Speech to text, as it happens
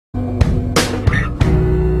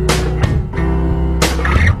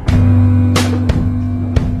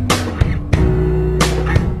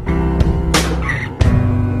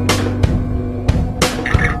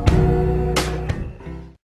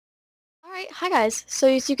Hi guys, so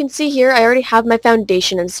as you can see here, I already have my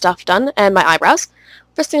foundation and stuff done, and my eyebrows.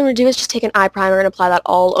 First thing I'm going to do is just take an eye primer and apply that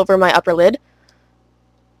all over my upper lid.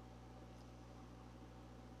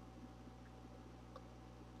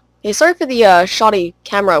 Okay, sorry for the shoddy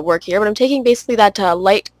camera work here, but I'm taking basically that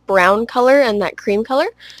light brown color and that cream color,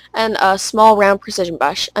 and a small round precision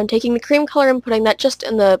brush. I'm taking the cream color and putting that just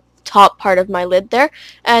in the top part of my lid there,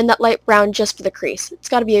 and that light brown just for the crease. It's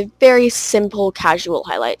got to be a very simple, casual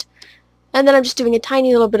highlight. And then I'm just doing a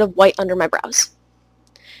tiny little bit of white under my brows.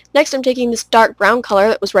 Next, I'm taking this dark brown color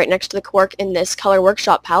that was right next to the cork in this Color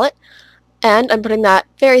Workshop palette, and I'm putting that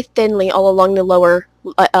very thinly all along the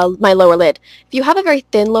my lower lid. If you have a very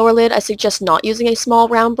thin lower lid, I suggest not using a small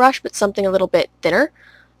round brush, but something a little bit thinner.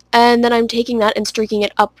 And then I'm taking that and streaking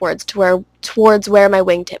it upwards towards where my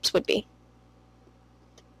wingtips would be.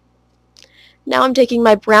 Now I'm taking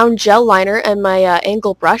my brown gel liner and my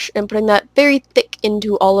angle brush and putting that very thick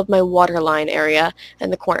into all of my waterline area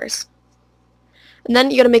and the corners. And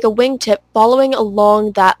then you got to make a wingtip following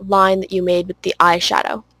along that line that you made with the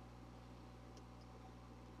eyeshadow.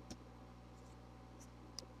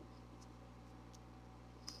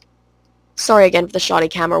 Sorry again for the shoddy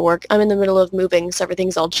camera work. I'm in the middle of moving, so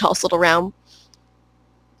everything's all jostled around.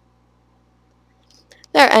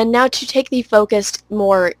 There, and now to take the focus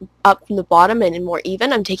more up from the bottom and more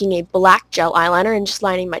even, I'm taking a black gel eyeliner and just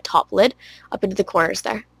lining my top lid up into the corners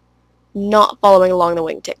there. Not following along the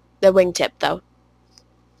wingtip though.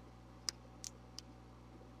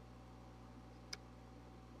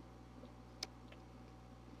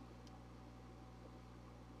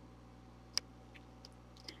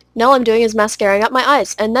 Now all I'm doing is mascaraing up my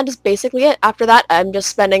eyes, and that is basically it. After that, I'm just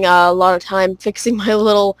spending a lot of time fixing my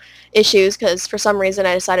little issues, because for some reason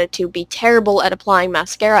I decided to be terrible at applying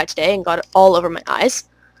mascara today and got it all over my eyes.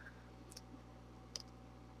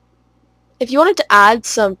 If you wanted to add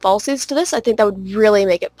some falsies to this, I think that would really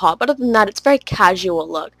make it pop. Other than that, it's a very casual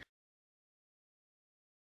look.